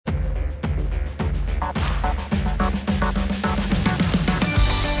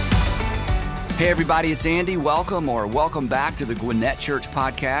Hey everybody, it's Andy. Welcome back to the Gwinnett Church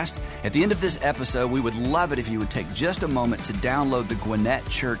Podcast. At the end of this episode, we would love it if you would take just a moment to download the Gwinnett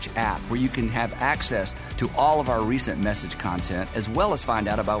Church app, where you can have access to all of our recent message content, as well as find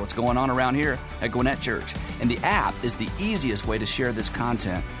out about what's going on around here at Gwinnett Church. And the app is the easiest way to share this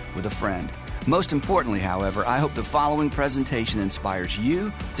content with a friend. Most importantly, however, I hope the following presentation inspires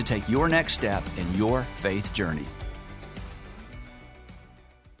you to take your next step in your faith journey.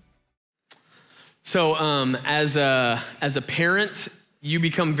 So as a parent, you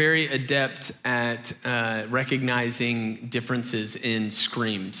become very adept at recognizing differences in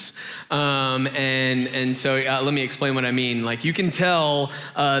screams. And so let me explain what I mean. Like, you can tell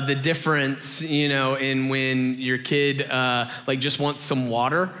the difference, in when your kid just wants some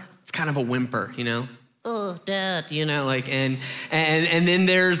water. It's kind of a whimper, Oh, Dad, and then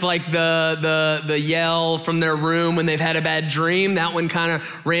there's like the yell from their room when they've had a bad dream. That one kind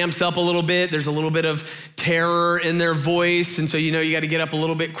of ramps up a little bit. There's a little bit of terror in their voice, and so you got to get up a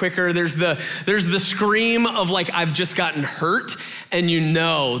little bit quicker. There's the scream of like, I've just gotten hurt, and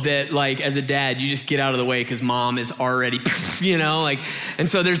that as a dad, you just get out of the way because mom is already, and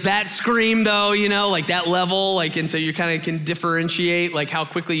so there's that scream though, that level, and so you kind of can differentiate like how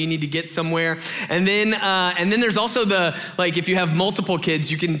quickly you need to get somewhere, and then there's also if you have multiple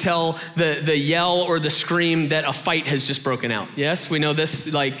kids, you can tell the yell or the scream that a fight has just broken out. Yes, we know this,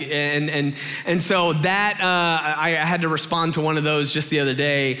 and so that I had to respond to one of those just the other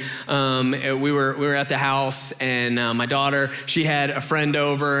day. We were at the house, and my daughter, she had a friend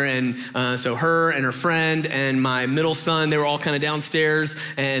over, and so her and her friend and my middle son, they were all kind of downstairs,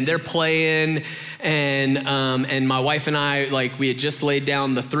 and they're playing, and my wife and I, we had just laid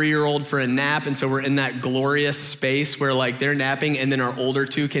down the 3-year-old for a nap, and so we're in that glorious space where they're napping, and then our older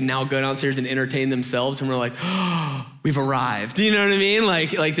two can now go downstairs and entertain themselves, and we're like, oh, we've arrived. You know what I mean?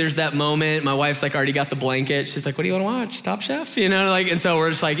 Like there's that moment. My wife's already got the blanket. She's like, what do you want to watch? Top Chef? And so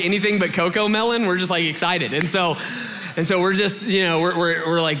we're just anything but Coco Melon. We're just excited. And so we're just,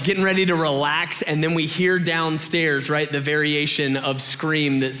 we're getting ready to relax. And then we hear downstairs, right, the variation of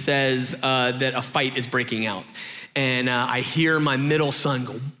scream that says that a fight is breaking out. And I hear my middle son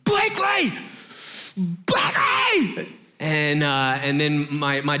go, Blakely! And then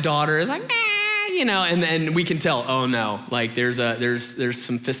my daughter is like, and then we can tell, oh no, there's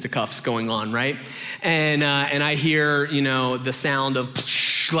some fisticuffs going on, right? And I hear, the sound of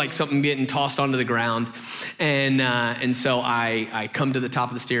something getting tossed onto the ground. And so I come to the top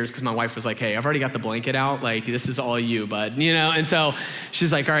of the stairs because my wife was like, hey, I've already got the blanket out. This is all you, bud, And so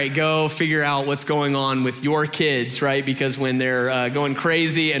she's like, all right, go figure out what's going on with your kids, right? Because when they're going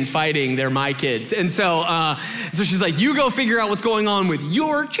crazy and fighting, they're my kids. And so she's like, you go figure out what's going on with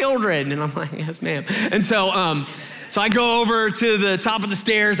your children. And I'm like, yes, ma'am. And so I go over to the top of the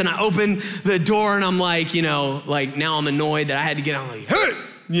stairs and I open the door and I'm now I'm annoyed that I had to get out. I'm like, hey,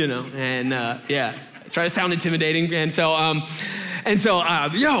 try to sound intimidating. And so,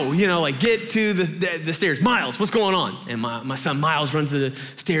 get to the stairs. Miles, what's going on? And my son Miles runs to the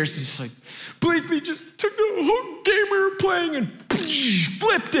stairs and he's just like, Blakely just took the whole game we were playing and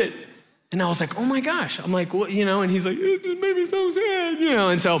flipped it. And I was like, oh my gosh. I'm like, what, and he's like, it made me so sad,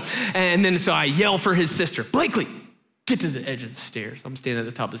 So I yell for his sister, Blakely, get to the edge of the stairs. I'm standing at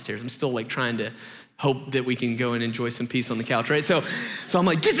the top of the stairs. I'm still trying to hope that we can go and enjoy some peace on the couch, right? So I'm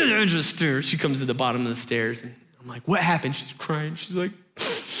like, get to the edge of the stairs. She comes to the bottom of the stairs and I'm like, what happened? She's crying. She's like,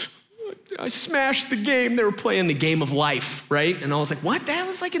 I smashed the game. They were playing the game of life, right? And I was like, what? That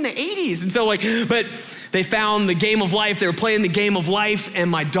was in the 80s. And so but they found the game of life. They were playing the game of life.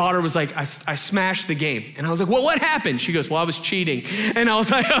 And my daughter was like, I smashed the game. And I was like, well, what happened? She goes, well, I was cheating. And I was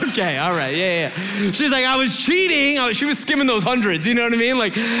like, okay, all right, yeah. She's like, I was cheating. She was skimming those hundreds, you know what I mean?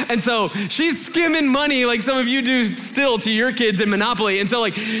 And so she's skimming money like some of you do still to your kids in Monopoly. And so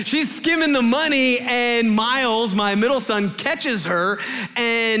she's skimming the money and Miles, my middle son, catches her.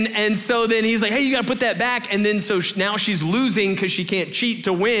 And so then he's like, hey, you got to put that back. And then so now she's losing because she can't cheat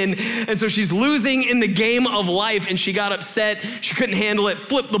to win. And so she's losing in the game of life, and she got upset. She couldn't handle it,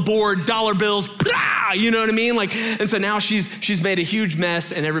 flipped the board, dollar bills, blah, you know what I mean? And so now she's made a huge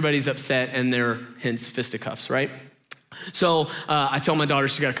mess, and everybody's upset, and they're hence fisticuffs, right? So I tell my daughter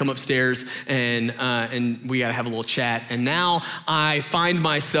she's got to come upstairs and we got to have a little chat. And now I find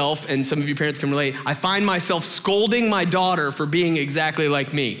myself, and some of you parents can relate, I find myself scolding my daughter for being exactly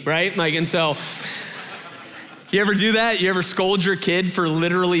like me, right? And so you ever do that? You ever scold your kid for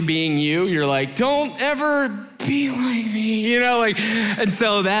literally being you? You're like, don't ever be like me, and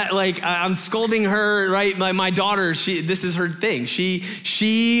so that, I'm scolding her, right? My daughter, this is her thing.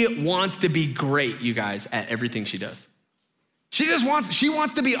 She wants to be great, you guys, at everything she does. She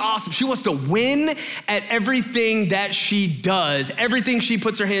wants to be awesome. She wants to win at everything that she does. Everything she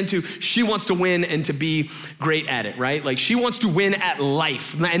puts her hand to, she wants to win and to be great at it, right? Like she wants to win at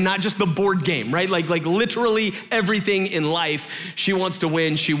life and not just the board game, right? Like literally everything in life, she wants to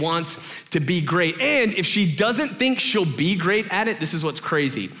win. She wants to be great. And if she doesn't think she'll be great at it, this is what's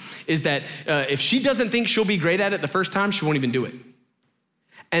crazy, is that if she doesn't think she'll be great at it the first time, she won't even do it.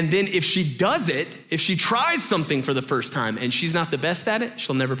 And then if she does it, if she tries something for the first time and she's not the best at it,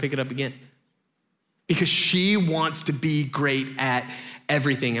 she'll never pick it up again. Because she wants to be great at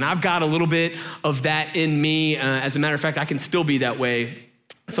everything. And I've got a little bit of that in me. As a matter of fact, I can still be that way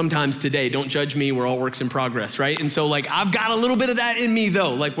sometimes today. Don't judge me, we're all works in progress, right? And so I've got a little bit of that in me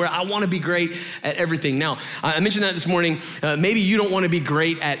though, where I wanna be great at everything. Now, I mentioned that this morning, maybe you don't wanna be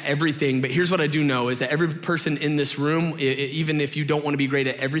great at everything, but here's what I do know is that every person in this room, even if you don't wanna be great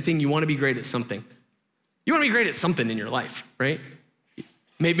at everything, you wanna be great at something. You wanna be great at something in your life, right?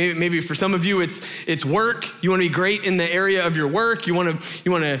 Maybe for some of you, it's work. You want to be great in the area of your work. You want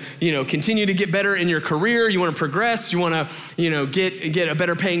to continue to get better in your career. You want to progress. You want to get a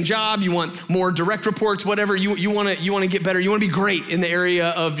better paying job. You want more direct reports. Whatever you want to get better. You want to be great in the area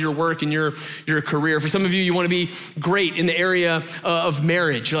of your work and your career. For some of you want to be great in the area of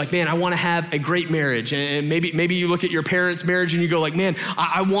marriage. You're like, man, I want to have a great marriage. And maybe you look at your parents' marriage and you go like, man,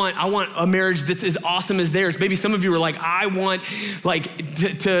 I want a marriage that's as awesome as theirs. Maybe some of you are like, I want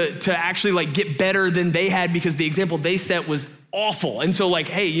to actually get better than they had because the example they set was awful. And so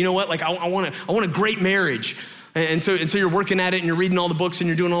hey, you know what? I want a great marriage. And so you're working at it and you're reading all the books and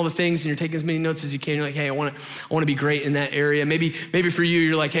you're doing all the things and you're taking as many notes as you can. You're like, hey, I want to be great in that area. Maybe for you,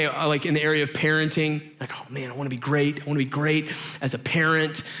 you're like, hey, in the area of parenting, like, oh man, I want to be great. I want to be great as a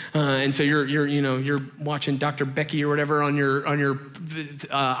parent. And so you're watching Dr. Becky or whatever on your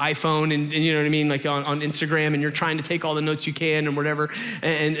iPhone and you know what I mean, on Instagram, and you're trying to take all the notes you can and whatever.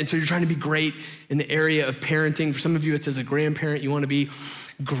 And so you're trying to be great in the area of parenting. For some of you, it's as a grandparent, you want to be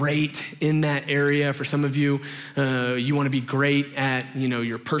great in that area. For some of you, you want to be great at,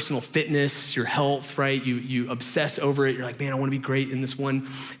 your personal fitness, your health, right? You obsess over it. You're like, man, I want to be great in this one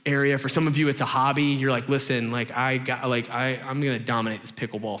area. For some of you, it's a hobby. You're like, listen, I'm going to dominate this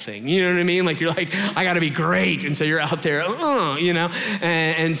pickleball thing. You know what I mean? You're like, I got to be great. And so you're out there,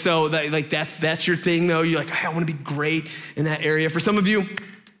 and so that's your thing though. You're like, hey, I want to be great in that area. For some of you,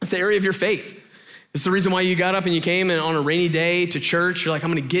 it's the area of your faith. It's the reason why you got up and you came and on a rainy day to church. You're like,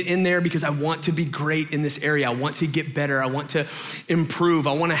 I'm gonna get in there because I want to be great in this area. I want to get better. I want to improve.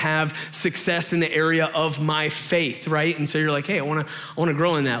 I wanna have success in the area of my faith, right? And so you're like, hey, I wanna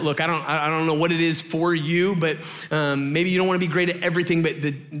grow in that. Look, I don't know what it is for you, but maybe you don't wanna be great at everything,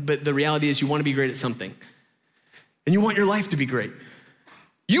 but the reality is you wanna be great at something. And you want your life to be great.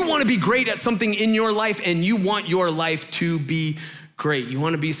 You wanna be great at something in your life, and you want your life to be great. You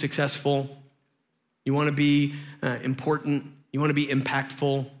wanna be successful. You want to be important. You want to be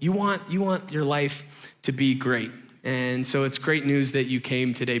impactful. You want your life to be great. And so it's great news that you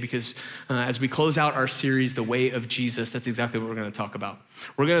came today because as we close out our series, The Way of Jesus, that's exactly what we're going to talk about.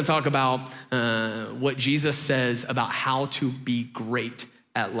 We're going to talk about what Jesus says about how to be great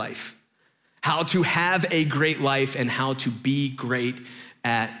at life, how to have a great life, and how to be great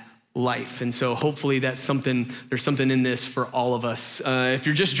at life. And so hopefully there's something in this for all of us. If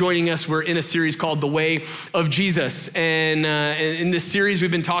you're just joining us, we're in a series called The Way of Jesus. And in this series,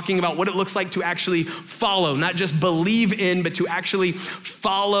 we've been talking about what it looks like to actually follow, not just believe in, but to actually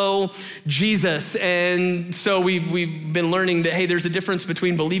follow Jesus. And so we've been learning that, hey, there's a difference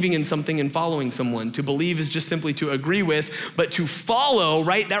between believing in something and following someone. To believe is just simply to agree with, but to follow,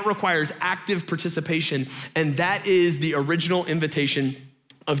 right, that requires active participation. And that is the original invitation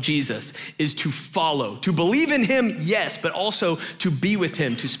of Jesus, is to follow, to believe in him, yes, but also to be with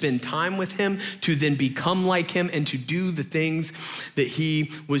him, to spend time with him, to then become like him, and to do the things that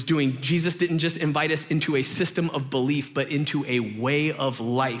he was doing. Jesus didn't just invite us into a system of belief, but into a way of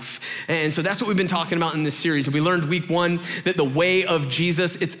life. And so that's what we've been talking about in this series. We learned week 1 that the way of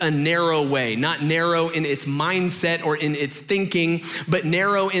Jesus, it's a narrow way, not narrow in its mindset or in its thinking, but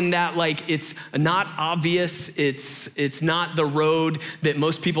narrow in that it's not obvious. It's not the road that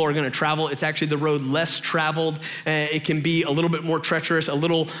most people are going to travel. It's actually the road less traveled. It can be a little bit more treacherous, a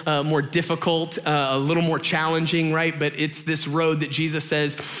little more difficult, a little more challenging, right? But it's this road that Jesus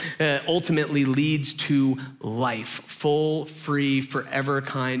says ultimately leads to life, full, free, forever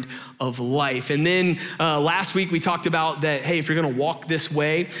kind of life. And then last week we talked about that, hey, if you're going to walk this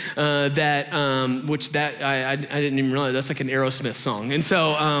way, I didn't even realize that's like an Aerosmith song. And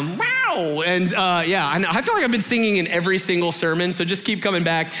so, wow. And I feel like I've been singing in every single sermon, so just keep coming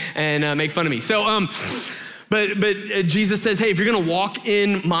back and make fun of me. So, But Jesus says, hey, if you're gonna walk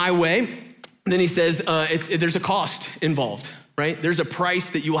in my way, then he says there's a cost involved, right? There's a price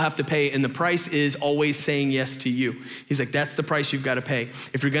that you will have to pay, and the price is always saying yes to you. He's like, that's the price you've got to pay.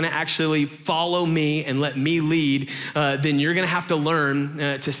 If you're gonna actually follow me and let me lead, then you're gonna have to learn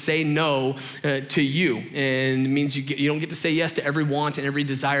to say no to you. And it means you don't get to say yes to every want and every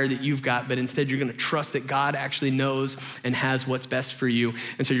desire that you've got, but instead you're gonna trust that God actually knows and has what's best for you.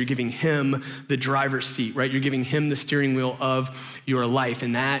 And so you're giving him the driver's seat, right? You're giving him the steering wheel of your life,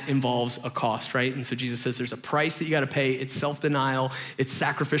 and that involves a cost, right? And so Jesus says there's a price that you gotta pay. It's self-denial, it's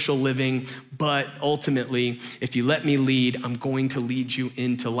sacrificial living, but ultimately, if you let me lead, I'm going to lead you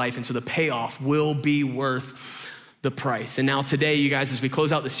into life. And so the payoff will be worth the price. And now today, you guys, as we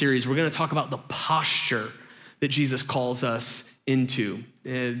close out the series, we're gonna talk about the posture that Jesus calls us into.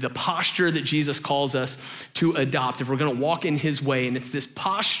 The posture that Jesus calls us to adopt if we're gonna walk in his way. And it's this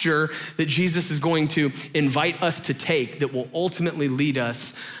posture that Jesus is going to invite us to take that will ultimately lead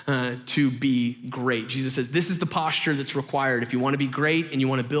us to be great. Jesus says, this is the posture that's required. If you wanna be great and you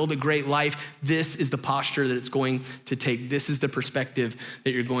wanna build a great life, this is the posture that it's going to take. This is the perspective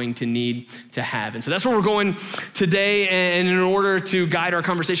that you're going to need to have. And so that's where we're going today. And in order to guide our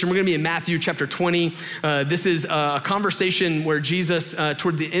conversation, we're gonna be in Matthew chapter 20. This is a conversation where Jesus,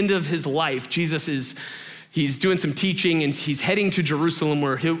 toward the end of his life, he's doing some teaching and he's heading to Jerusalem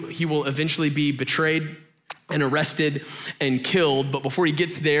where he will eventually be betrayed and arrested and killed. But before he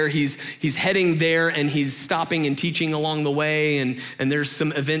gets there, he's heading there and he's stopping and teaching along the way. And there's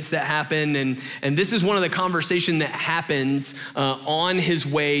some events that happen. And this is one of the conversation that happens on his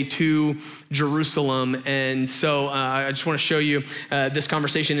way to Jerusalem. And so I just want to show you this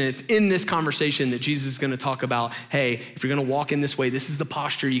conversation. And it's in this conversation that Jesus is going to talk about, hey, if you're going to walk in this way, this is the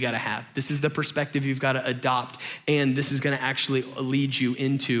posture you got to have. This is the perspective you've got to adopt. And this is going to actually lead you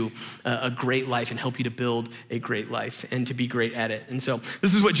into a great life and help you to build a great life and to be great at it. And so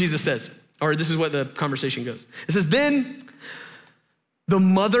this is what Jesus says, or this is what the conversation goes. It says, then the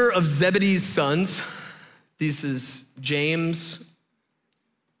mother of Zebedee's sons, this is James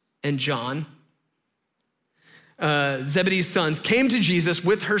and John, Zebedee's sons, came to Jesus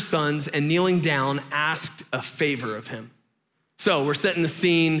with her sons and kneeling down, asked a favor of him. So we're setting the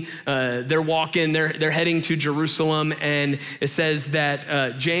scene. They're walking, they're heading to Jerusalem, and it says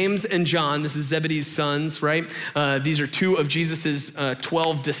that James and John, this is Zebedee's sons, right? These are two of Jesus's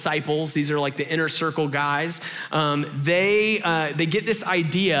 12 disciples. These are like the inner circle guys. They get this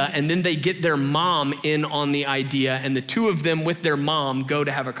idea, and then they get their mom in on the idea, and the two of them with their mom go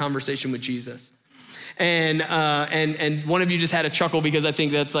to have a conversation with Jesus. And one of you just had a chuckle because I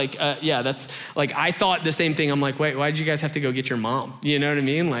think that's like, that's like, I thought the same thing. I'm like, wait, why did you guys have to go get your mom? You know what I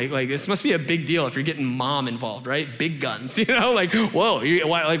mean? Like this must be a big deal if you're getting mom involved, right? Big guns, you know, like, whoa,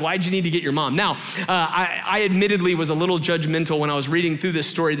 why'd you need to get your mom? Now, I admittedly was a little judgmental when I was reading through this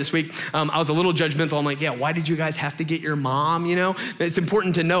story this week. I was a little judgmental. I'm like, yeah, why did you guys have to get your mom? You know, it's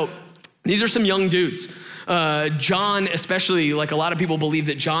important to note, these are some young dudes. John especially, like a lot of people believe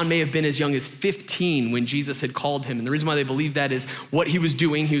that John may have been as young as 15 when Jesus had called him. And the reason why they believe that is what he was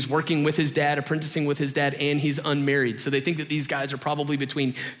doing. He was working with his dad, apprenticing with his dad, and he's unmarried. So they think that these guys are probably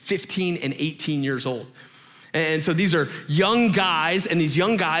between 15 and 18 years old. And so these are young guys, and these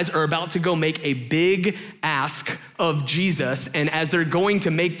young guys are about to go make a big ask of Jesus. And as they're going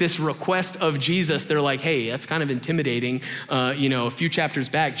to make this request of Jesus, they're like, hey, that's kind of intimidating. A few chapters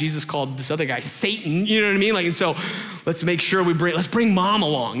back, Jesus called this other guy Satan, you know what I mean? Like, and so let's make sure let's bring mom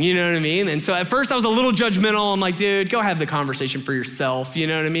along, you know what I mean? And so at first I was a little judgmental. I'm like, dude, go have the conversation for yourself, you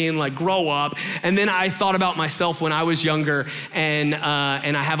know what I mean? Like, grow up. And then I thought about myself when I was younger, and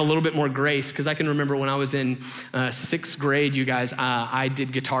I have a little bit more grace, because I can remember when I was in sixth grade, you guys, I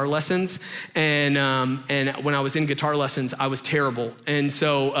did guitar lessons, and when I was in guitar lessons, I was terrible. And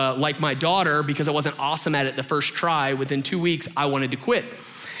so like my daughter, because I wasn't awesome at it the first try, within 2 weeks, I wanted to quit.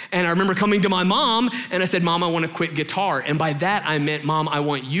 And I remember coming to my mom and I said, Mom, I want to quit guitar. And by that, I meant, Mom, I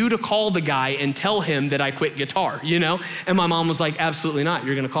want you to call the guy and tell him that I quit guitar, you know? And my mom was like, absolutely not,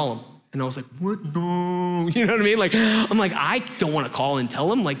 you're going to call him. And I was like, what? No, you know what I mean? Like, I'm like, I don't want to call and tell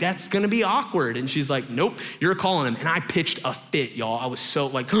him, like, that's going to be awkward. And she's like, nope, you're calling him. And I pitched a fit, y'all. I was so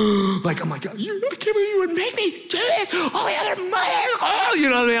like, I'm like, I can't believe you would make me do this. Oh, yeah, you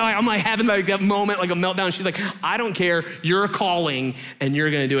know what I mean? Like, I'm like having like that moment, like a meltdown. She's like, I don't care. You're calling and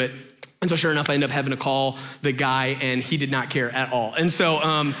you're going to do it. And so sure enough, I ended up having to call the guy, and he did not care at all. And so,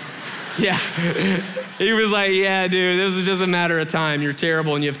 yeah, he was like, yeah, dude, this is just a matter of time. You're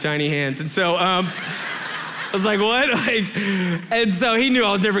terrible and you have tiny hands. And so I was like, what? And so he knew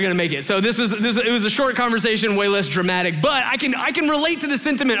I was never gonna make it. So it was a short conversation, way less dramatic, but I can relate to the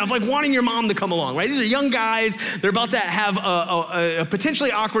sentiment of like wanting your mom to come along, right? These are young guys, they're about to have a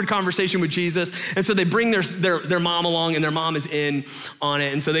potentially awkward conversation with Jesus, and so they bring their mom along, and their mom is in on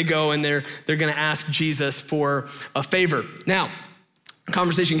it, and so they go and they're gonna ask Jesus for a favor. Now, the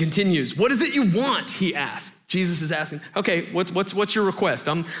conversation continues. What is it you want? He asked. Jesus is asking, okay, what's your request?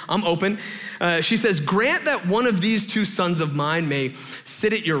 I'm open. She says, grant that one of these two sons of mine may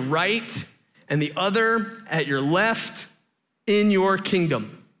sit at your right and the other at your left in your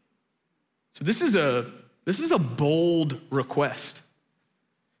kingdom. So this is a bold request.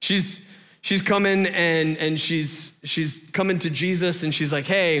 She's coming and she's coming to Jesus, and she's like,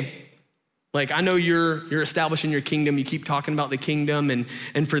 hey, like, I know you're establishing your kingdom. You keep talking about the kingdom.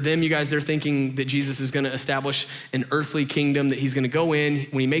 And for them, you guys, they're thinking that Jesus is going to establish an earthly kingdom, that he's going to go in.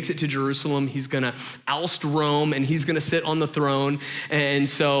 When he makes it to Jerusalem, he's going to oust Rome, and he's going to sit on the throne. And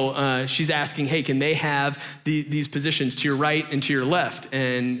so she's asking, hey, can they have these positions to your right and to your left?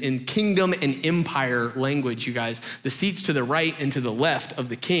 And in kingdom and empire language, you guys, the seats to the right and to the left of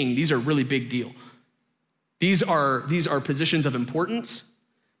the king, these are a really big deal. These are positions of importance.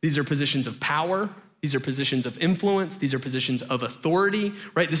 These are positions of power. These are positions of influence. These are positions of authority,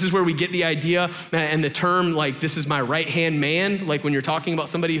 right? This is where we get the idea and the term, like, this is my right-hand man, like when you're talking about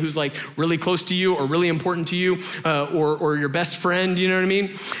somebody who's like really close to you or really important to you, or your best friend, you know what I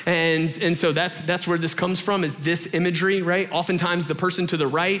mean? And so that's where this comes from, is this imagery, right? Oftentimes the person to the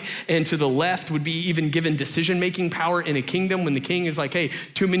right and to the left would be even given decision-making power in a kingdom when the king is like, hey,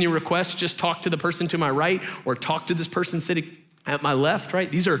 too many requests, just talk to the person to my right or talk to this person sitting at my left,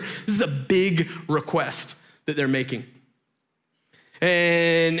 right? This is a big request that they're making.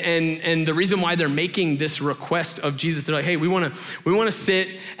 And the reason why they're making this request of Jesus, they're like, hey, we want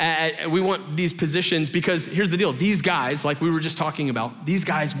these positions, because here's the deal. These guys, like we were just talking about, these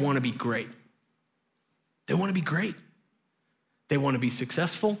guys want to be great. They want to be great. They want to be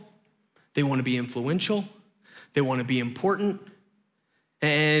successful. They want to be influential. They want to be important.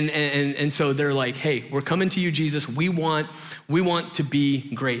 And so they're like, hey, we're coming to you, Jesus. We want to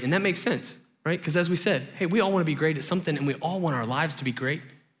be great. And that makes sense, right? Because as we said, hey, we all want to be great at something, and we all want our lives to be great.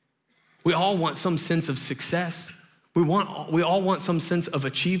 We all want some sense of success. We all want some sense of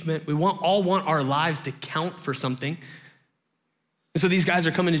achievement. We all want our lives to count for something. And so these guys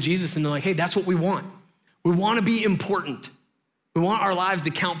are coming to Jesus, and they're like, hey, that's what we want. We want to be important. We want our lives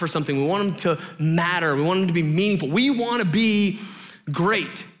to count for something. We want them to matter. We want them to be meaningful. We want to be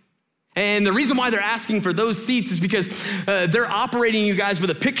great. And the reason why they're asking for those seats is because they're operating, you guys,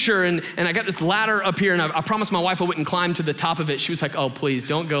 with a picture, and I got this ladder up here, and I promised my wife I wouldn't climb to the top of it. She was like, oh, please,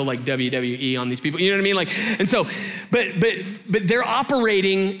 don't go like WWE on these people. You know what I mean? Like, and so, but they're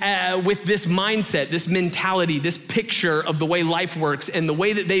operating with this mindset, this mentality, this picture of the way life works, and the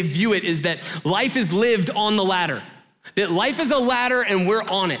way that they view it is that life is lived on the ladder, that life is a ladder and we're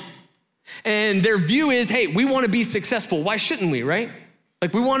on it. And their view is, hey, we want to be successful. Why shouldn't we, right?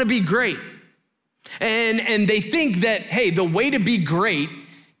 Like, we want to be great. And they think that, hey, the way to be great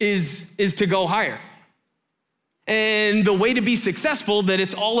is to go higher. And the way to be successful, that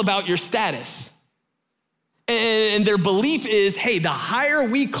it's all about your status. And their belief is, hey, the higher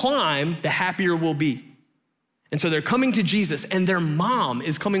we climb, the happier we'll be. And so they're coming to Jesus, and their mom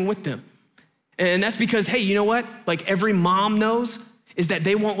is coming with them. And that's because, hey, you know what? Like, every mom knows is that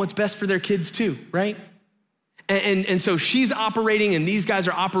they want what's best for their kids too, right? And so she's operating, and these guys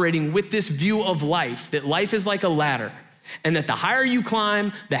are operating with this view of life, that life is like a ladder, and that the higher you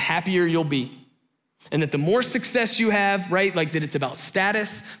climb, the happier you'll be. And that the more success you have, right, like that it's about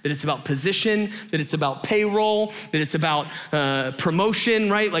status, that it's about position, that it's about payroll, that it's about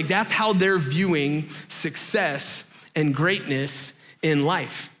promotion, right? Like, that's how they're viewing success and greatness in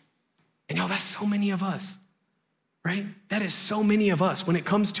life. And y'all, that's so many of us. Right? That is so many of us when it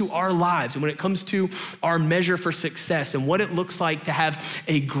comes to our lives and when it comes to our measure for success and what it looks like to have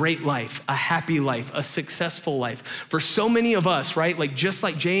a great life, a happy life, a successful life. For so many of us, right? Like, just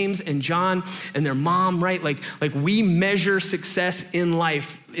like James and John and their mom, right? Like we measure success in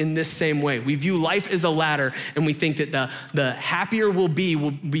life in this same way. We view life as a ladder, and we think that the happier we'll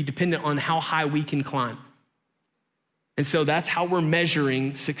be dependent on how high we can climb. And so that's how we're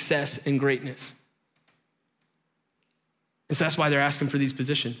measuring success and greatness. And so that's why they're asking for these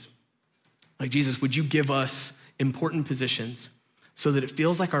positions. Like, Jesus, would you give us important positions so that it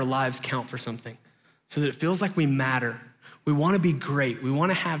feels like our lives count for something, so that it feels like we matter. We want to be great. We want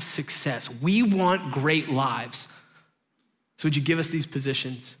to have success. We want great lives. So would you give us these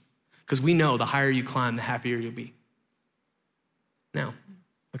positions? Because we know the higher you climb, the happier you'll be. Now,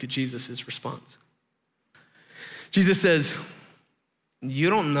 look at Jesus' response. Jesus says, you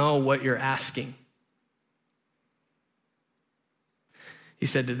don't know what you're asking. He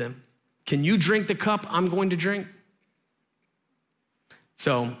said to them, can you drink the cup I'm going to drink?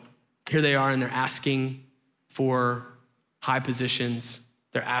 So here they are, and they're asking for high positions.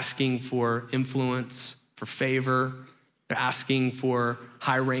 They're asking for influence, for favor. They're asking for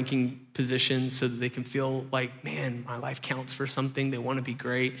high-ranking positions so that they can feel like, man, my life counts for something. They want to be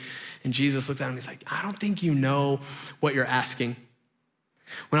great. And Jesus looks at them and he's like, I don't think you know what you're asking.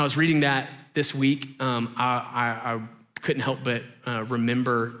 When I was reading that this week, I couldn't help but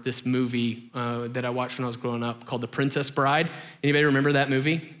remember this movie that I watched when I was growing up called The Princess Bride. Anybody remember that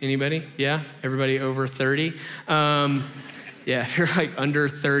movie? Anybody? Yeah? Everybody over 30? Yeah, if you're like under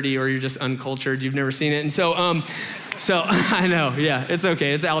 30 or you're just uncultured, you've never seen it. And so I know, yeah, it's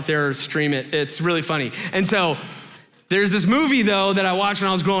okay. It's out there, stream it. It's really funny. And so there's this movie, though, that I watched when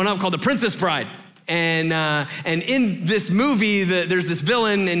I was growing up called The Princess Bride. And in this movie, there's this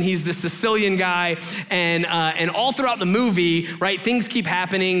villain, and he's this Sicilian guy, and all throughout the movie, right, things keep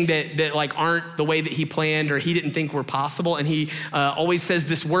happening that like aren't the way that he planned or he didn't think were possible, and he always says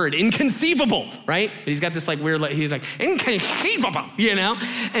this word, inconceivable, right? But he's got this like weird, he's like, inconceivable, you know?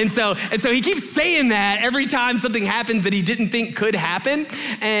 And so he keeps saying that every time something happens that he didn't think could happen,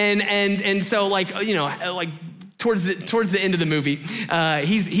 and so like, you know, like, towards the end of the movie,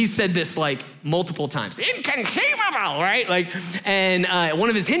 he's said this like multiple times, inconceivable, right? Like, and one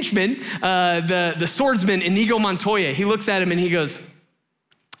of his henchmen, the swordsman Inigo Montoya, he looks at him and he goes,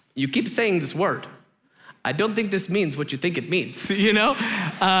 you keep saying this word. I don't think this means what you think it means, you know?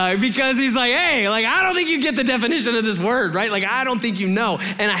 Because he's like, hey, like, I don't think you get the definition of this word, right? Like, I don't think you know.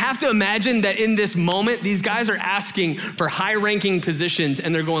 And I have to imagine that in this moment, these guys are asking for high-ranking positions,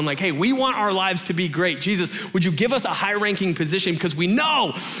 and they're going like, hey, we want our lives to be great. Jesus, would you give us a high-ranking position? Because we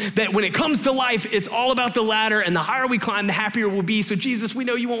know that when it comes to life, it's all about the ladder, and the higher we climb, the happier we'll be. So Jesus, we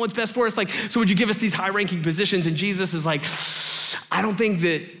know you want what's best for us. Like, so would you give us these high-ranking positions? And Jesus is like, I don't think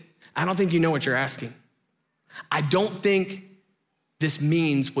you know what you're asking. I don't think this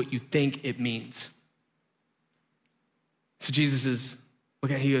means what you think it means. So Jesus is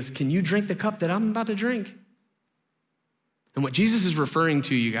looking at, he goes, can you drink the cup that I'm about to drink? And what Jesus is referring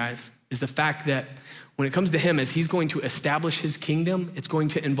to, you guys, is the fact that when it comes to him, as he's going to establish his kingdom, it's going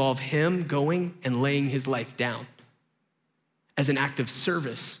to involve him going and laying his life down as an act of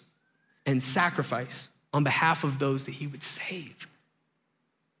service and sacrifice on behalf of those that he would save.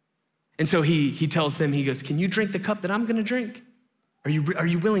 And so he tells them, he goes, can you drink the cup that I'm gonna drink? Are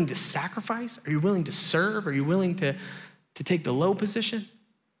you willing to sacrifice? Are you willing to serve? Are you willing to take the low position?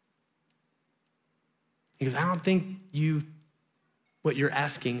 He goes, I don't think what you're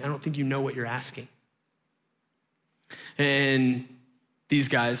asking, I don't think you know what you're asking. And these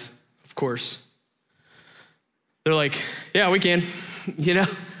guys, of course, they're like, yeah, we can, you know?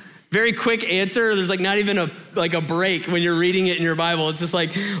 Very quick answer. There's like not even a break when you're reading it in your Bible. It's just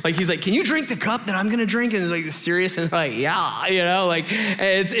like he's like, can you drink the cup that I'm gonna drink? And it's like serious, and they're like, yeah, you know, like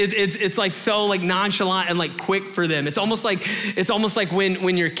it's like so like nonchalant and like quick for them. It's almost like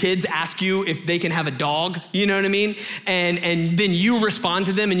when your kids ask you if they can have a dog, you know what I mean? And then you respond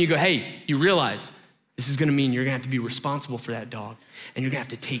to them and you go, hey, you realize this is gonna mean you're gonna have to be responsible for that dog. And you're gonna have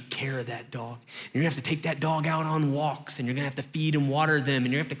to take care of that dog. And you're gonna have to take that dog out on walks, and you're gonna have to feed and water them,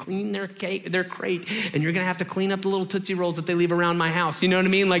 and you're gonna have to clean their crate, and you're gonna have to clean up the little Tootsie Rolls that they leave around my house. You know what I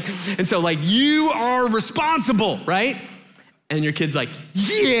mean? Like, and so like you are responsible, right? And your kid's like,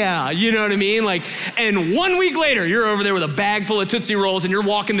 yeah, you know what I mean? Like, and 1 week later, you're over there with a bag full of Tootsie Rolls and you're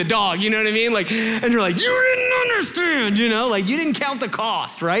walking the dog, you know what I mean? Like, and you're like, you didn't understand, you know? Like, you didn't count the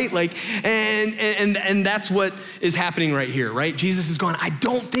cost, right? Like, and that's what is happening right here, right? Jesus is going, I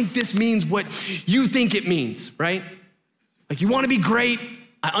don't think this means what you think it means, right? Like, you want to be great,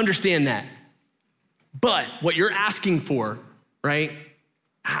 I understand that. But what you're asking for, right?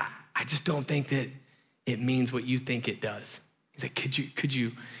 I just don't think that it means what you think it does. He's like, could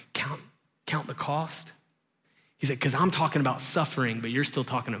you count the cost? He's like, because I'm talking about suffering, but you're still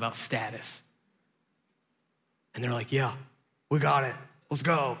talking about status. And they're like, yeah, we got it. Let's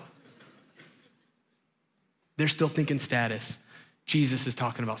go. They're still thinking status. Jesus is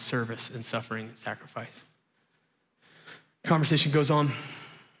talking about service and suffering and sacrifice. Conversation goes on.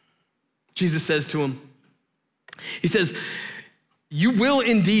 Jesus says to him, he says, you will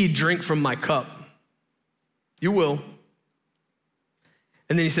indeed drink from my cup. You will.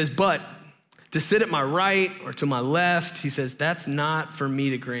 And then he says, but to sit at my right or to my left, he says, that's not for me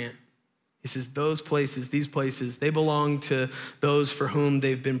to grant. He says, those places, these places, they belong to those for whom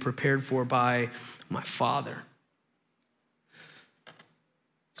they've been prepared for by my Father.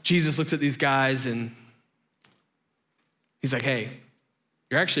 So Jesus looks at these guys and He's like, hey,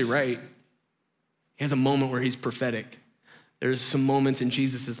 you're actually right. He has a moment where he's prophetic. There's some moments in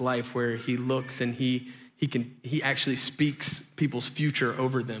Jesus' life where he looks and he actually speaks people's future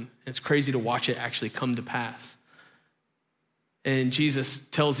over them. It's crazy to watch it actually come to pass. And Jesus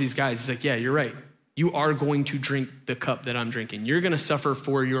tells these guys, he's like, yeah, you're right. You are going to drink the cup that I'm drinking. You're going to suffer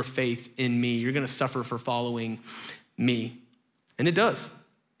for your faith in me. You're going to suffer for following me. And it does.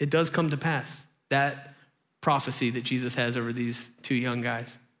 It does come to pass. That prophecy that Jesus has over these two young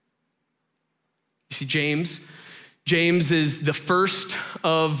guys. You see, James is the first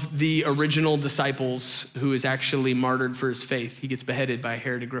of the original disciples who is actually martyred for his faith. He gets beheaded by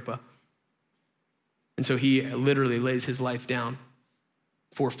Herod Agrippa. And so he literally lays his life down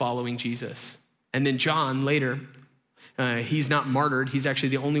for following Jesus. And then John later, he's not martyred. He's actually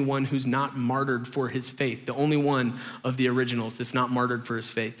the only one who's not martyred for his faith, the only one of the originals that's not martyred for his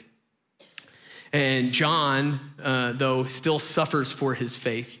faith. And John, though, still suffers for his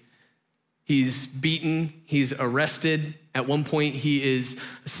faith. He's beaten, he's arrested. At one point, he is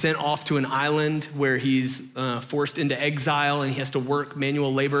sent off to an island where he's forced into exile, and he has to work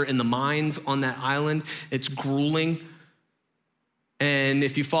manual labor in the mines on that island. It's grueling. And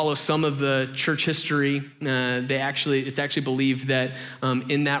if you follow some of the church history, it's actually believed that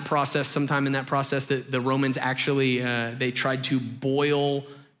in that process, sometime in that process, that the Romans actually, they tried to boil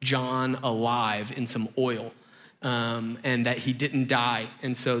John alive in some oil. And that he didn't die.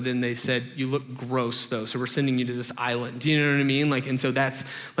 And so then they said, you look gross though, so we're sending you to this island. Do you know what I mean? And so that's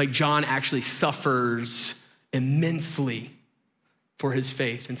like John actually suffers immensely for his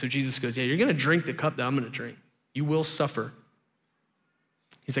faith. And so Jesus goes, yeah, you're gonna drink the cup that I'm gonna drink. You will suffer.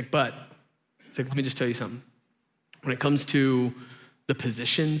 He's like, let me just tell you something. When it comes to the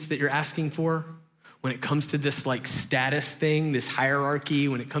positions that you're asking for, when it comes to this like status thing, this hierarchy,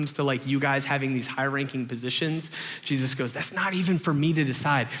 when it comes to like you guys having these high ranking positions, Jesus goes, that's not even for me to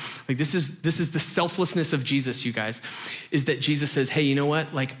decide. Like this is the selflessness of Jesus, you guys, is that Jesus says, hey, you know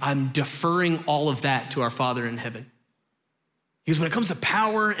what? Like I'm deferring all of that to our Father in heaven. Because when it comes to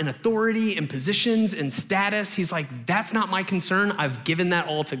power and authority and positions and status, he's like, that's not my concern. I've given that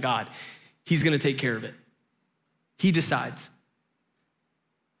all to God. He's gonna take care of it. He decides.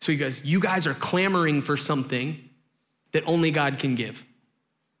 So he goes, you guys are clamoring for something that only God can give.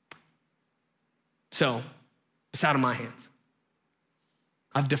 So it's out of my hands.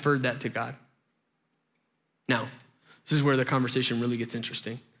 I've deferred that to God. Now, this is where the conversation really gets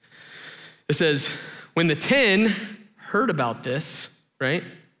interesting. It says, when the 10 heard about this, right?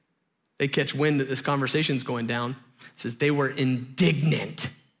 They catch wind that this conversation's going down. It says they were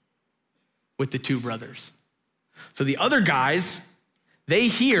indignant with the two brothers. So the other guys, they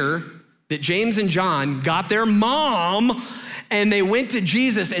hear that James and John got their mom and they went to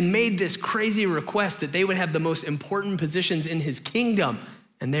Jesus and made this crazy request that they would have the most important positions in his kingdom.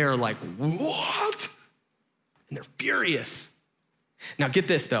 And they're like, what? And they're furious. Now get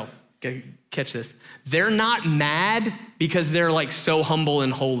this though, catch this. They're not mad because they're like so humble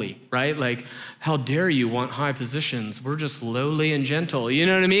and holy, right? Like, how dare you want high positions? We're just lowly and gentle. You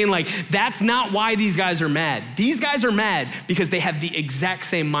know what I mean? Like, that's not why these guys are mad. These guys are mad because they have the exact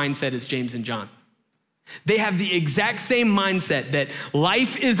same mindset as James and John. They have the exact same mindset that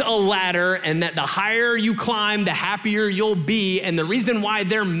life is a ladder and that the higher you climb, the happier you'll be. And the reason why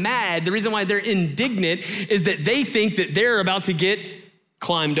they're mad, the reason why they're indignant is that they think that they're about to get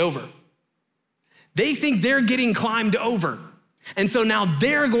climbed over. They think they're getting climbed over. And so now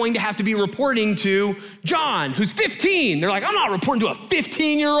they're going to have to be reporting to John, who's 15. They're like, I'm not reporting to a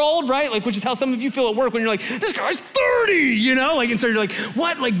 15-year-old, right? Like, which is how some of you feel at work when you're like, this guy's 30, you know? Like, and so you're like,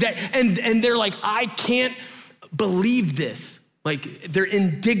 what? Like that, and they're like, I can't believe this. Like, they're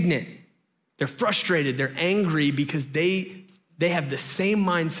indignant. They're frustrated. They're angry because they have the same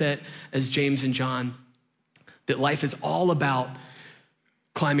mindset as James and John, that life is all about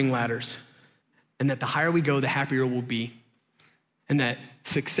climbing ladders. And that the higher we go, the happier we'll be. And that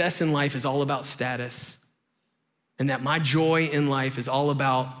success in life is all about status. And that my joy in life is all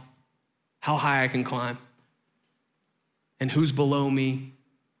about how high I can climb. And who's below me.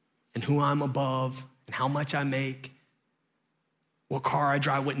 And who I'm above. And how much I make. What car I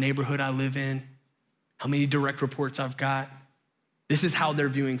drive, what neighborhood I live in. How many direct reports I've got. This is how they're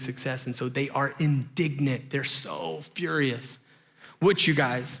viewing success. And so they are indignant. They're so furious. Which, you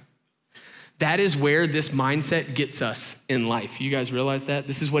guys, that is where this mindset gets us in life. You guys realize that?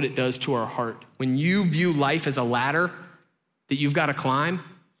 This is what it does to our heart. When you view life as a ladder that you've got to climb,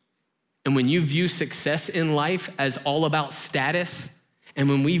 and when you view success in life as all about status, And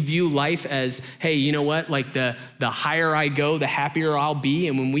when we view life as, hey, you know what? Like the higher I go, the happier I'll be.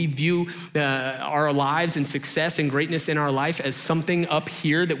 And when we view our lives and success and greatness in our life as something up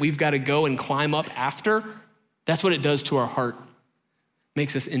here that we've got to go and climb up after, that's what it does to our heart.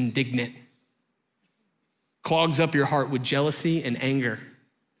 Makes us indignant. Clogs up your heart with jealousy and anger.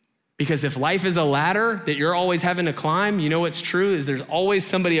 Because if life is a ladder that you're always having to climb, you know what's true is there's always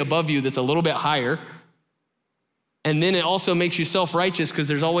somebody above you that's a little bit higher. And then it also makes you self-righteous because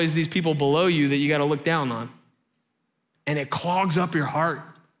there's always these people below you that you got to look down on. And it clogs up your heart.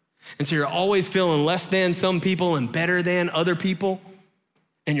 And so you're always feeling less than some people and better than other people.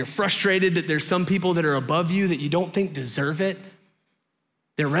 And you're frustrated that there's some people that are above you that you don't think deserve it.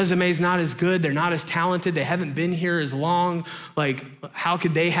 Their resume's not as good. They're not as talented. They haven't been here as long. Like, how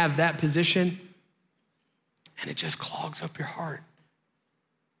could they have that position? And it just clogs up your heart.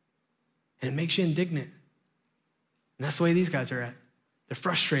 And it makes you indignant. And that's the way these guys are at. They're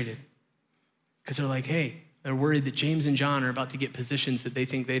frustrated because they're like, hey, they're worried that James and John are about to get positions that they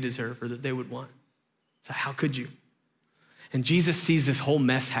think they deserve or that they would want. So how could you? And Jesus sees this whole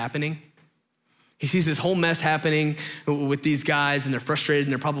mess happening. He sees this whole mess happening with these guys, and they're frustrated,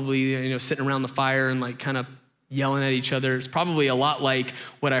 and they're probably sitting around the fire and like kind of yelling at each other. It's probably a lot like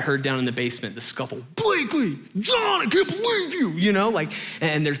what I heard down in the basement, the scuffle. Blakely, John, I can't believe you,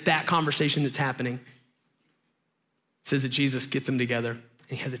 and there's that conversation that's happening. It says that Jesus gets them together, and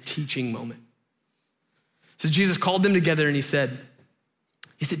he has a teaching moment. So Jesus called them together, and he said,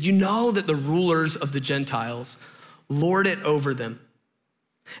 you know that the rulers of the Gentiles lord it over them,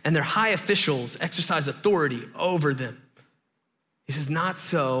 and their high officials exercise authority over them. He says, not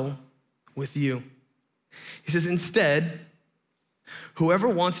so with you. He says, instead, whoever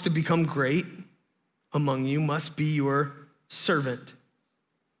wants to become great among you must be your servant.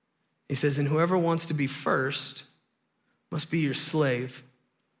 He says, and whoever wants to be first must be your slave,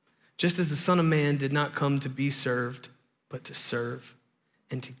 just as the Son of Man did not come to be served, but to serve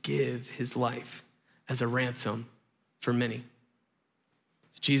and to give his life as a ransom for many.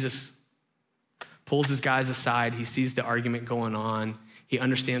 Jesus pulls his guys aside. He sees the argument going on. He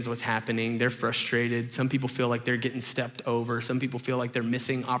understands what's happening. They're frustrated. Some people feel like they're getting stepped over. Some people feel like they're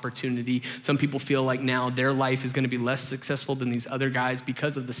missing opportunity. Some people feel like now their life is going to be less successful than these other guys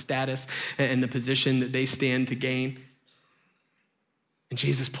because of the status and the position that they stand to gain. And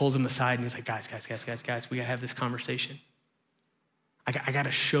Jesus pulls them aside and he's like, guys, we got to have this conversation. I got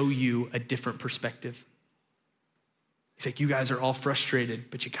to show you a different perspective. He's like, you guys are all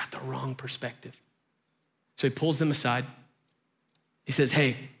frustrated, but you got the wrong perspective. So he pulls them aside. He says,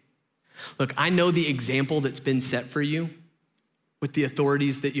 hey, look, I know the example that's been set for you with the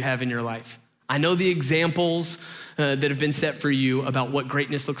authorities that you have in your life. I know the examples that have been set for you about what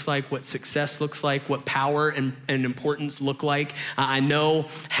greatness looks like, what success looks like, what power and importance look like. I know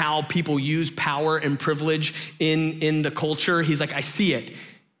how people use power and privilege in the culture. He's like, I see it.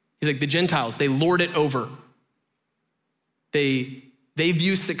 He's like, the Gentiles, they lord it over. They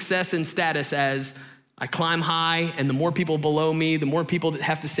view success and status as I climb high, and the more people below me, the more people that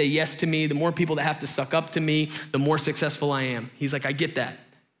have to say yes to me, the more people that have to suck up to me, the more successful I am. He's like, I get that.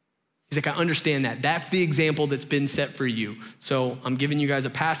 He's like, I understand that. That's the example that's been set for you. So I'm giving you guys a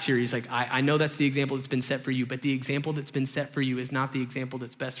pass here. He's like, I know that's the example that's been set for you, but the example that's been set for you is not the example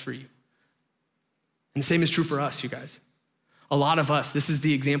that's best for you. And the same is true for us, you guys. A lot of us, this is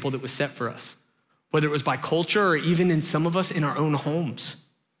the example that was set for us, whether it was by culture or even in some of us in our own homes.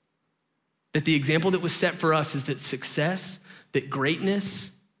 That the example that was set for us is that success, that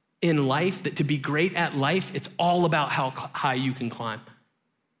greatness in life, that to be great at life, it's all about how high you can climb.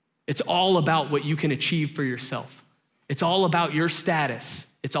 It's all about what you can achieve for yourself. It's all about your status.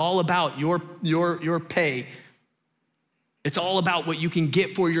 It's all about your pay. It's all about what you can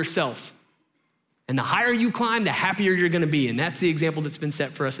get for yourself. And the higher you climb, the happier you're gonna be. And that's the example that's been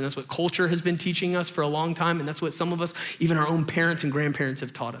set for us. And that's what culture has been teaching us for a long time. And that's what some of us, even our own parents and grandparents,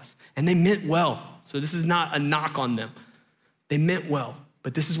 have taught us. And they meant well. So this is not a knock on them. They meant well,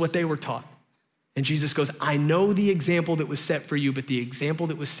 but this is what they were taught. And Jesus goes, I know the example that was set for you, but the example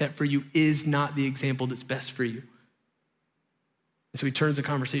that was set for you is not the example that's best for you. And so he turns the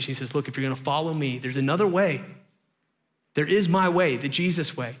conversation. He says, look, if you're gonna follow me, there's another way. There is my way, the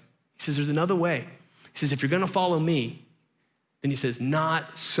Jesus way. He says, there's another way. He says, if you're gonna follow me, then he says,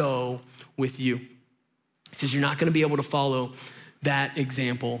 not so with you. He says, you're not gonna be able to follow that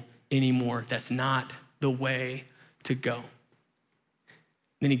example anymore. That's not the way to go.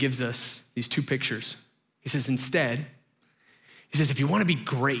 Then he gives us these two pictures. He says, instead, he says, if you wanna be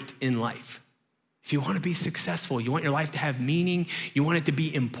great in life, if you want to be successful, you want your life to have meaning, you want it to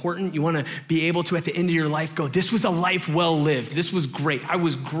be important, you want to be able to, at the end of your life, go, this was a life well lived. This was great. I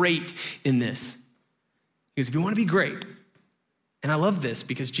was great in this. Because if you want to be great, and I love this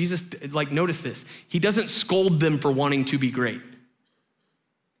because Jesus, notice this. He doesn't scold them for wanting to be great.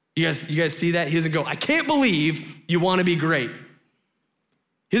 You guys see that? He doesn't go, I can't believe you want to be great.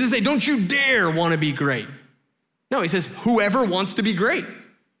 He doesn't say, don't you dare want to be great. No, he says, whoever wants to be great.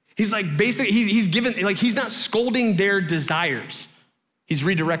 He's basically, he's given, he's not scolding their desires. He's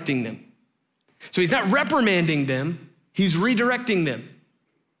redirecting them. So he's not reprimanding them, he's redirecting them.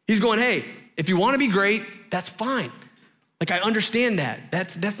 He's going, hey, if you want to be great, that's fine. I understand that.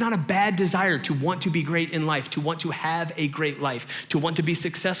 That's not a bad desire to want to be great in life, to want to have a great life, to want to be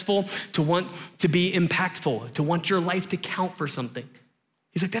successful, to want to be impactful, to want your life to count for something.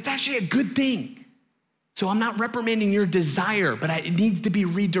 He's like, that's actually a good thing. So I'm not reprimanding your desire, but it needs to be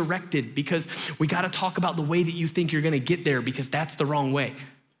redirected because we got to talk about the way that you think you're going to get there because that's the wrong way.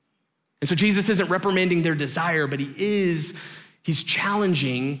 And so Jesus isn't reprimanding their desire, but he's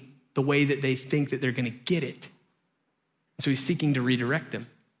challenging the way that they think that they're going to get it. And so he's seeking to redirect them.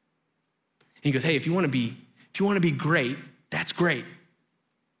 And he goes, hey, if you want to be great, that's great.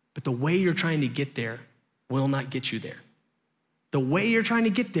 But the way you're trying to get there will not get you there. The way you're trying to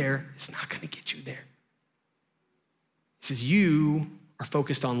get there is not going to get you there. He says, you are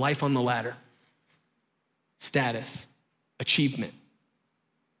focused on life on the ladder, status, achievement,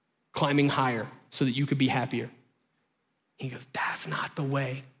 climbing higher so that you could be happier. He goes, that's not the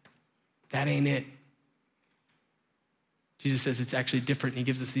way. That ain't it. Jesus says it's actually different. And he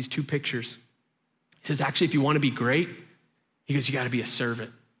gives us these two pictures. He says, actually, if you want to be great, he goes, you got to be a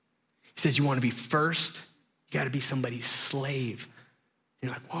servant. He says, you want to be first, you got to be somebody's slave. And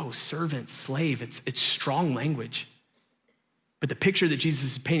you're like, whoa, servant, slave. It's strong language. But the picture that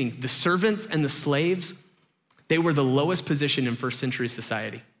Jesus is painting, the servants and the slaves, they were the lowest position in first century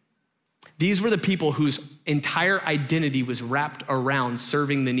society. These were the people whose entire identity was wrapped around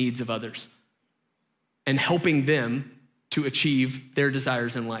serving the needs of others and helping them to achieve their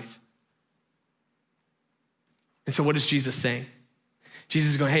desires in life. And so what is Jesus saying?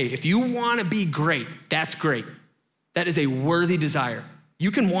 Jesus is going, hey, if you want to be great, that's great. That is a worthy desire.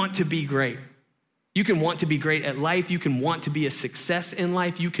 You can want to be great. You can want to be great at life. You can want to be a success in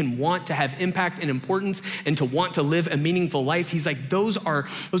life. You can want to have impact and importance and to want to live a meaningful life. He's like, those are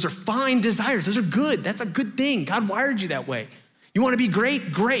fine desires. Those are good. That's a good thing. God wired you that way. You want to be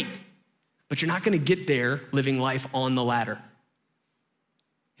great? Great. But you're not going to get there living life on the ladder.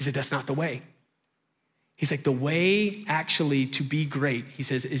 He said, that's not the way. He's like, the way actually to be great, he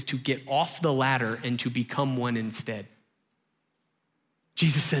says, is to get off the ladder and to become one instead.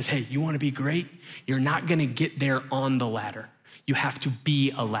 Jesus says, hey, you want to be great? You're not going to get there on the ladder. You have to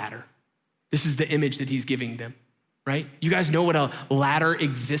be a ladder. This is the image that he's giving them, right? You guys know what a ladder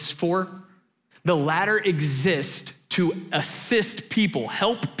exists for? The ladder exists to assist people,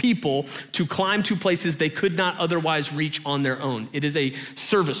 help people to climb to places they could not otherwise reach on their own. It is a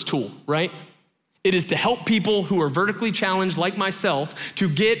service tool, right? It is to help people who are vertically challenged like myself to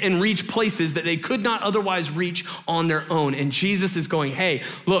get and reach places that they could not otherwise reach on their own. And Jesus is going, hey,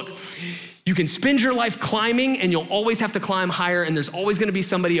 look, you can spend your life climbing and you'll always have to climb higher and there's always gonna be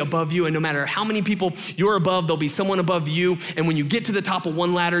somebody above you, and no matter how many people you're above, there'll be someone above you. And when you get to the top of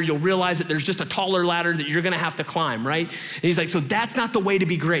one ladder, you'll realize that there's just a taller ladder that you're gonna have to climb, right? And he's like, so that's not the way to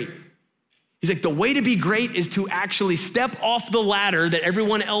be great. He's like, the way to be great is to actually step off the ladder that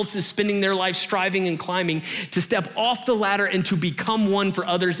everyone else is spending their life striving and climbing, to step off the ladder and to become one for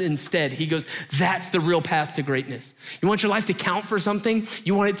others instead. He goes, that's the real path to greatness. You want your life to count for something?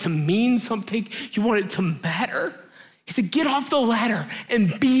 You want it to mean something? You want it to matter? He said, get off the ladder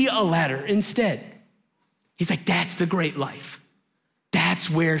and be a ladder instead. He's like, that's the great life. That's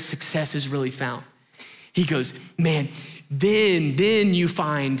where success is really found. He goes, man, then you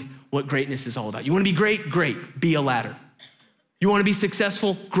find what greatness is all about. You wanna be great? Great, be a ladder. You wanna be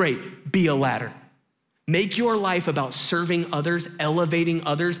successful? Great, be a ladder. Make your life about serving others, elevating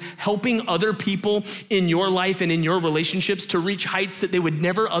others, helping other people in your life and in your relationships to reach heights that they would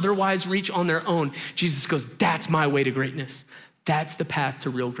never otherwise reach on their own. Jesus goes, that's my way to greatness. That's the path to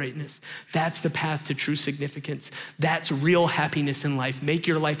real greatness. That's the path to true significance. That's real happiness in life. Make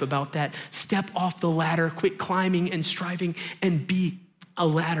your life about that. Step off the ladder, quit climbing and striving, and be a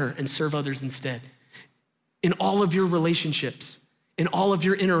ladder and serve others instead. In all of your relationships, in all of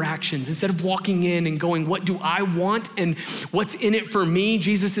your interactions, instead of walking in and going, what do I want and what's in it for me?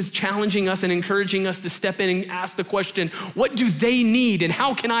 Jesus is challenging us and encouraging us to step in and ask the question, what do they need and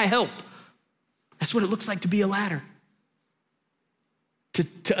how can I help? That's what it looks like to be a ladder.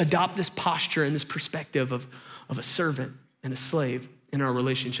 to adopt this posture and this perspective of a servant and a slave in our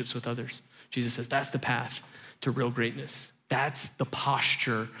relationships with others. Jesus says that's the path to real greatness. That's the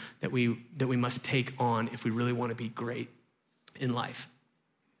posture that we must take on if we really want to be great in life.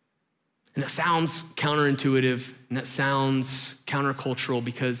 And that sounds counterintuitive, and that sounds countercultural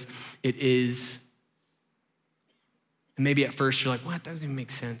because it is. And maybe at first you're like, what? That doesn't even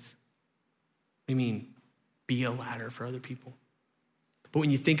make sense. What do you mean, be a ladder for other people? But when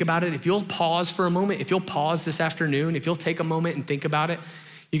you think about it, if you'll pause for a moment, if you'll pause this afternoon, if you'll take a moment and think about it,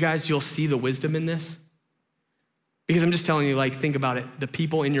 you guys, you'll see the wisdom in this. Because I'm just telling you, like, think about it. The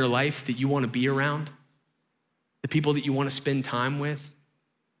people in your life that you want to be around, the people that you want to spend time with,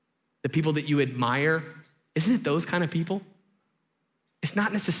 the people that you admire, isn't it those kind of people? It's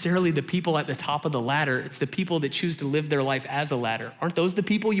not necessarily the people at the top of the ladder. It's the people that choose to live their life as a ladder. Aren't those the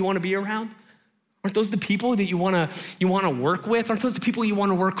people you want to be around? Aren't those the people that you want to work with? Aren't those the people you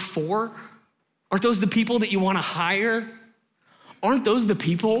want to work for? Aren't those the people that you want to hire? Aren't those the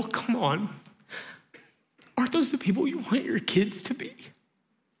people, come on, aren't those the people you want your kids to be?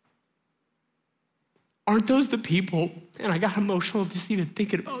 Aren't those the people, and I got emotional just even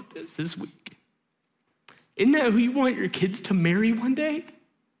thinking about this week. Isn't that who you want your kids to marry one day?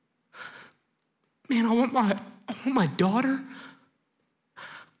 Man, I want my daughter.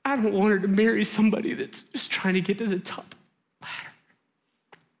 I don't want her to marry somebody that's just trying to get to the top ladder.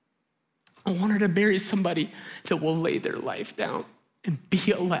 I want her to marry somebody that will lay their life down and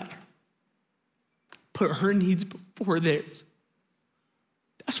be a ladder. Put her needs before theirs.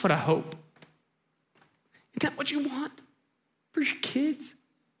 That's what I hope. Isn't that what you want for your kids?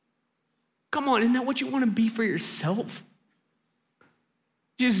 Come on, isn't that what you want to be for yourself?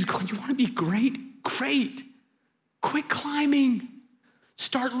 Jesus is going, you want to be great? Great. Quit climbing.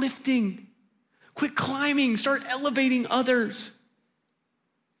 Start lifting. Quit climbing. Start elevating others.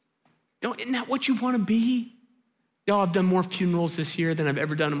 Isn't that what you want to be? Y'all, I've done more funerals this year than I've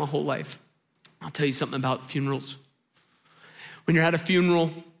ever done in my whole life. I'll tell you something about funerals. When you're at a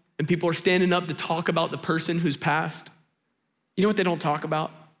funeral and people are standing up to talk about the person who's passed, you know what they don't talk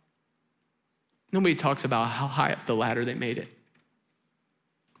about? Nobody talks about how high up the ladder they made it.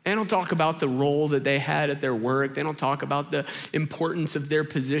 They don't talk about the role that they had at their work. They don't talk about the importance of their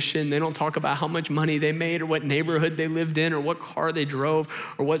position. They don't talk about how much money they made or what neighborhood they lived in or what car they drove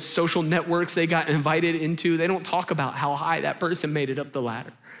or what social networks they got invited into. They don't talk about how high that person made it up the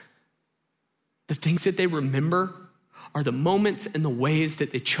ladder. The things that they remember are the moments and the ways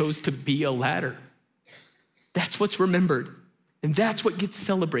that they chose to be a ladder. That's what's remembered, and that's what gets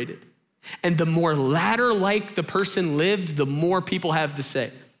celebrated. And the more ladder-like the person lived, the more people have to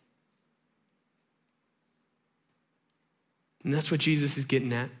say. And that's what Jesus is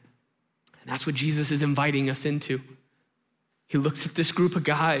getting at. And that's what Jesus is inviting us into. He looks at this group of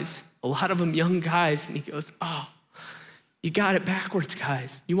guys, a lot of them young guys, and he goes, oh, you got it backwards,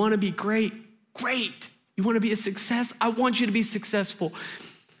 guys. You want to be great? Great. You want to be a success? I want you to be successful.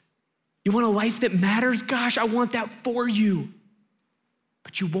 You want a life that matters? Gosh, I want that for you.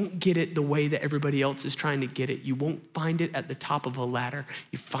 But you won't get it the way that everybody else is trying to get it. You won't find it at the top of a ladder.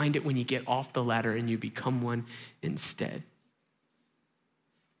 You find it when you get off the ladder and you become one instead.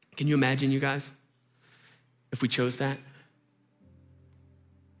 Can you imagine, you guys, if we chose that?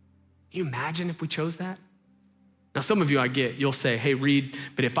 Can you imagine if we chose that? Now, some of you I get, you'll say, hey, Reed,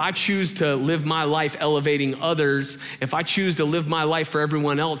 but if I choose to live my life elevating others, if I choose to live my life for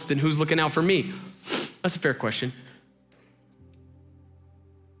everyone else, then who's looking out for me? That's a fair question.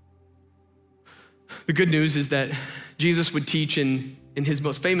 The good news is that Jesus would teach in his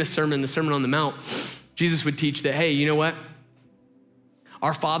most famous sermon, the Sermon on the Mount, Jesus would teach that, hey, you know what?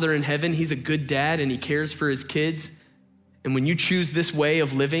 Our Father in heaven, he's a good dad and he cares for his kids. And when you choose this way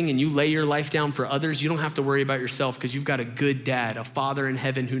of living and you lay your life down for others, you don't have to worry about yourself because you've got a good dad, a Father in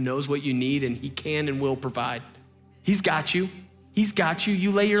heaven who knows what you need and he can and will provide. He's got you. He's got you.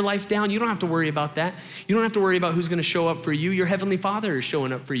 You lay your life down. You don't have to worry about that. You don't have to worry about who's going to show up for you. Your Heavenly Father is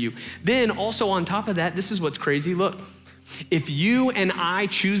showing up for you. Then also on top of that, this is what's crazy. Look, if you and I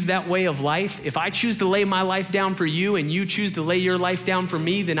choose that way of life, if I choose to lay my life down for you and you choose to lay your life down for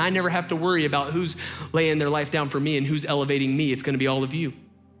me, then I never have to worry about who's laying their life down for me and who's elevating me. It's going to be all of you.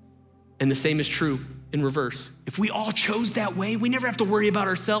 And the same is true in reverse. If we all chose that way, we never have to worry about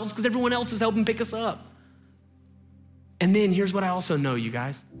ourselves because everyone else is helping pick us up. And then here's what I also know, you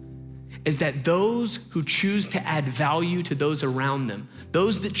guys, is that those who choose to add value to those around them,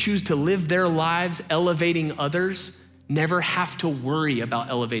 those that choose to live their lives elevating others, never have to worry about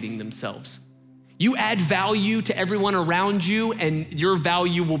elevating themselves. You add value to everyone around you and your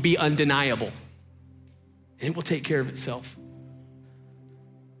value will be undeniable. And it will take care of itself.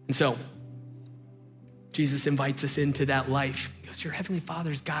 And so Jesus invites us into that life. He goes, your Heavenly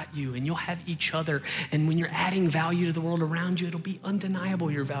Father's got you, and you'll have each other. And when you're adding value to the world around you, it'll be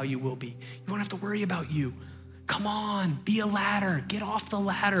undeniable your value will be. You won't have to worry about you. Come on, be a ladder. Get off the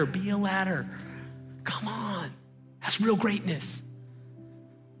ladder, be a ladder. Come on, that's real greatness.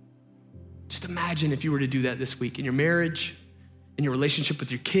 Just imagine if you were to do that this week in your marriage, in your relationship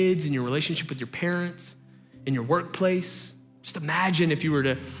with your kids, in your relationship with your parents, in your workplace. Just imagine if you were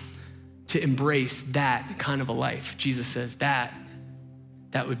to embrace that kind of a life. Jesus says that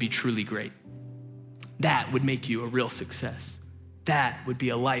would be truly great. That would make you a real success. That would be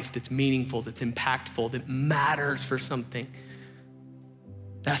a life that's meaningful, that's impactful, that matters for something.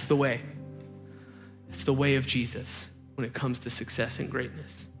 That's the way. It's the way of Jesus when it comes to success and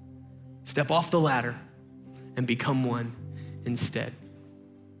greatness. Step off the ladder and become one instead.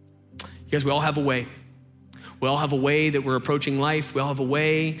 You guys, we all have a way. We all have a way that we're approaching life. We all have a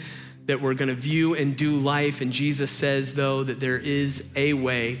way that we're gonna view and do life. And Jesus says, though, that there is a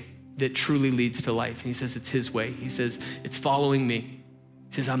way that truly leads to life. And he says it's his way. He says it's following me.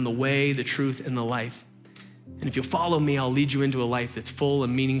 He says, I'm the way, the truth, and the life. And if you'll follow me, I'll lead you into a life that's full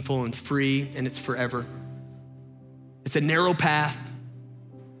and meaningful and free, and it's forever. It's a narrow path.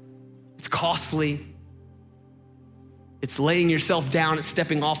 It's costly. It's laying yourself down, it's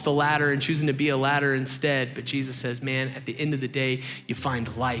stepping off the ladder and choosing to be a ladder instead. But Jesus says, man, at the end of the day, you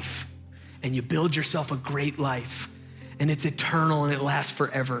find life and you build yourself a great life, and it's eternal and it lasts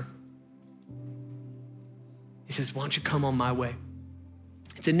forever. He says, why don't you come on my way?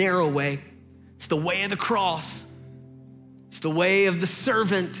 It's a narrow way. It's the way of the cross. It's the way of the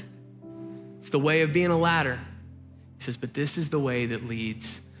servant. It's the way of being a ladder. He says, but this is the way that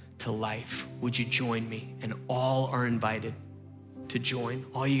leads to life. Would you join me? And all are invited to join.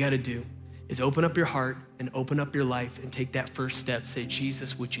 All you got to do is open up your heart and open up your life and take that first step. Say,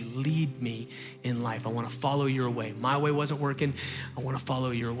 Jesus, would you lead me in life? I want to follow your way. My way wasn't working. I want to follow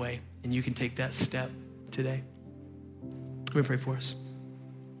your way. And you can take that step today. Let me pray for us.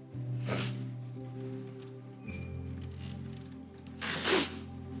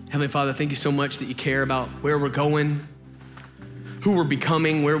 Heavenly Father, thank you so much that you care about where we're going, who we're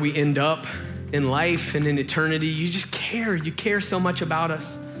becoming, where we end up in life and in eternity. You just care. You care so much about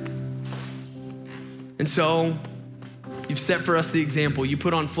us. And so you've set for us the example. You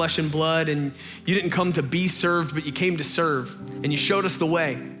put on flesh and blood, and you didn't come to be served, but you came to serve. And you showed us the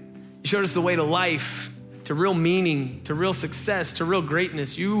way. You showed us the way to life, to real meaning, to real success, to real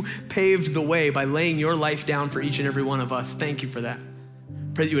greatness. You paved the way by laying your life down for each and every one of us. Thank you for that.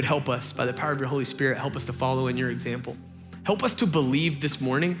 Pray that you would help us by the power of your Holy Spirit. Help us to follow in your example. Help us to believe this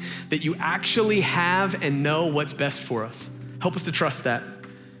morning that you actually have and know what's best for us. Help us to trust that.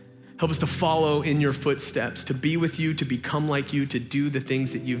 Help us to follow in your footsteps, to be with you, to become like you, to do the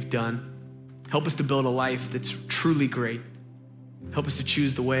things that you've done. Help us to build a life that's truly great. Help us to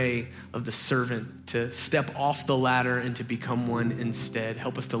choose the way of the servant, to step off the ladder and to become one instead.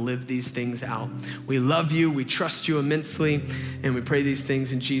 Help us to live these things out. We love you, we trust you immensely, and we pray these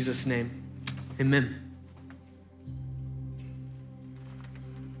things in Jesus' name. Amen.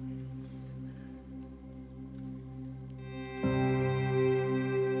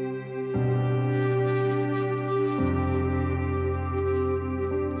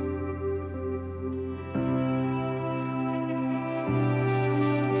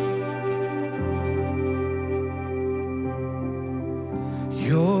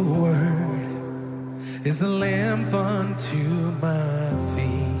 Your word is a lamp unto my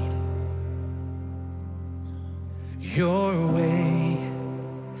feet. Your way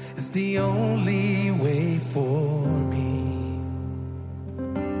is the only way for me.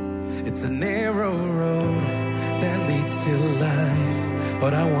 It's a narrow road that leads to life,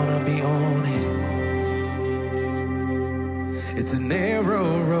 but I wanna be on it. It's a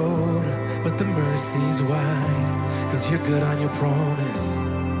narrow road, but the mercy's wide, 'cause you're good on your promise.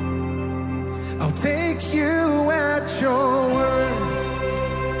 I'll take you at your word.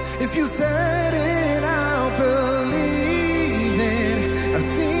 If you said it, I'll believe it. I've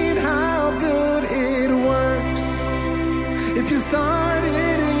seen how good it works. If you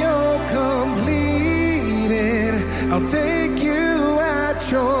started, you'll complete it. I'll take you at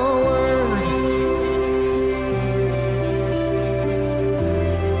your word.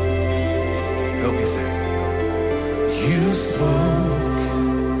 Help me say. You spoke,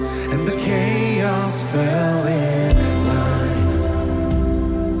 and the chaos fell in line.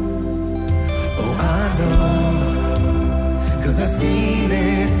 Oh, I know, 'cause I've seen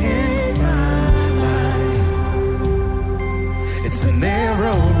it in my life. It's a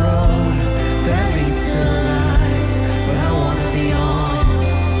narrow road that leads to life, but I wanna be on